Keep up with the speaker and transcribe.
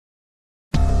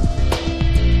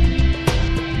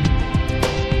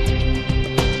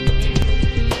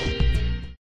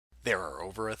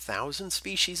over 1,000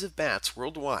 species of bats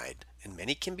worldwide, and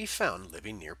many can be found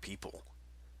living near people.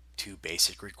 Two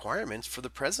basic requirements for the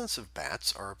presence of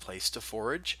bats are a place to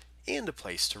forage and a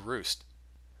place to roost.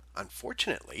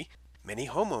 Unfortunately, many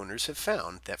homeowners have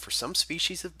found that for some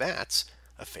species of bats,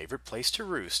 a favorite place to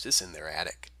roost is in their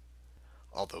attic.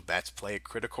 Although bats play a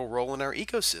critical role in our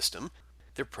ecosystem,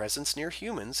 their presence near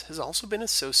humans has also been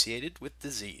associated with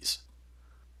disease.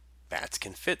 Bats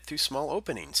can fit through small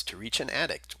openings to reach an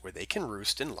attic where they can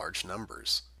roost in large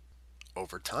numbers.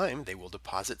 Over time, they will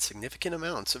deposit significant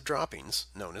amounts of droppings,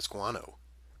 known as guano.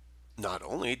 Not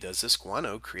only does this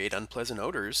guano create unpleasant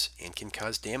odors and can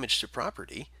cause damage to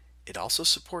property, it also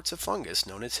supports a fungus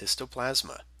known as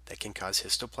Histoplasma that can cause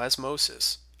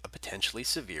histoplasmosis, a potentially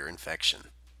severe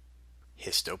infection.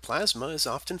 Histoplasma is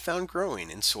often found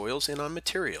growing in soils and on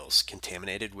materials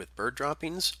contaminated with bird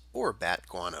droppings or bat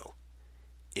guano.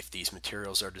 If these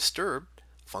materials are disturbed,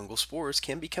 fungal spores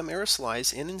can become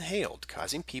aerosolized and inhaled,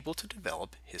 causing people to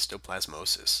develop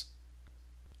histoplasmosis.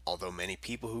 Although many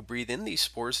people who breathe in these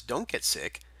spores don't get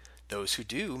sick, those who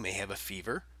do may have a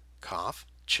fever, cough,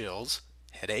 chills,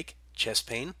 headache, chest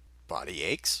pain, body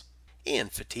aches,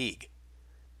 and fatigue.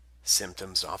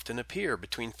 Symptoms often appear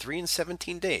between 3 and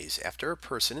 17 days after a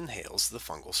person inhales the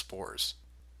fungal spores.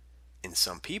 In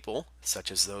some people,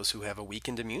 such as those who have a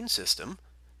weakened immune system,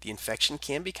 the infection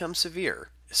can become severe,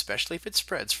 especially if it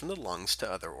spreads from the lungs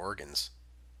to other organs.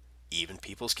 Even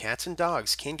people's cats and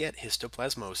dogs can get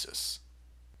histoplasmosis.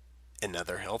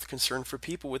 Another health concern for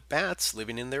people with bats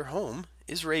living in their home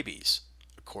is rabies.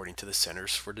 According to the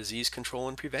Centers for Disease Control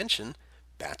and Prevention,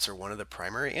 bats are one of the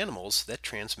primary animals that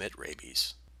transmit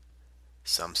rabies.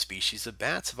 Some species of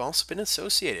bats have also been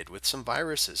associated with some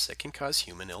viruses that can cause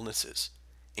human illnesses,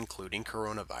 including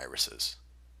coronaviruses.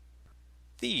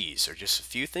 These are just a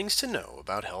few things to know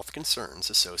about health concerns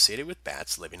associated with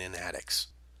bats living in attics.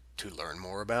 To learn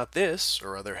more about this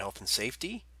or other health and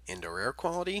safety, indoor air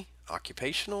quality,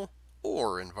 occupational,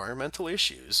 or environmental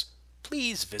issues,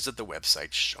 please visit the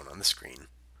websites shown on the screen.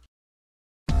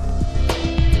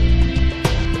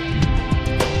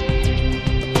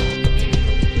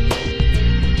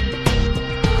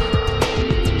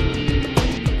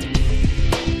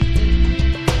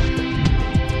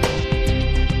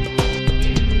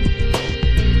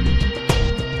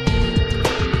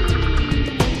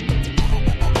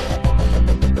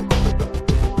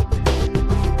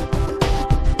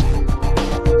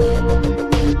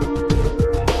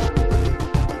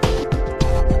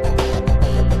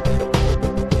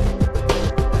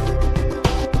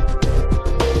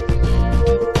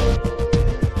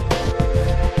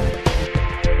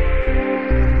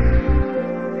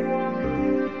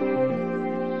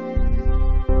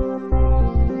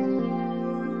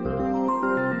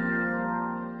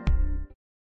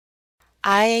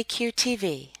 IAQ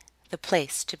TV, the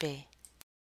place to be.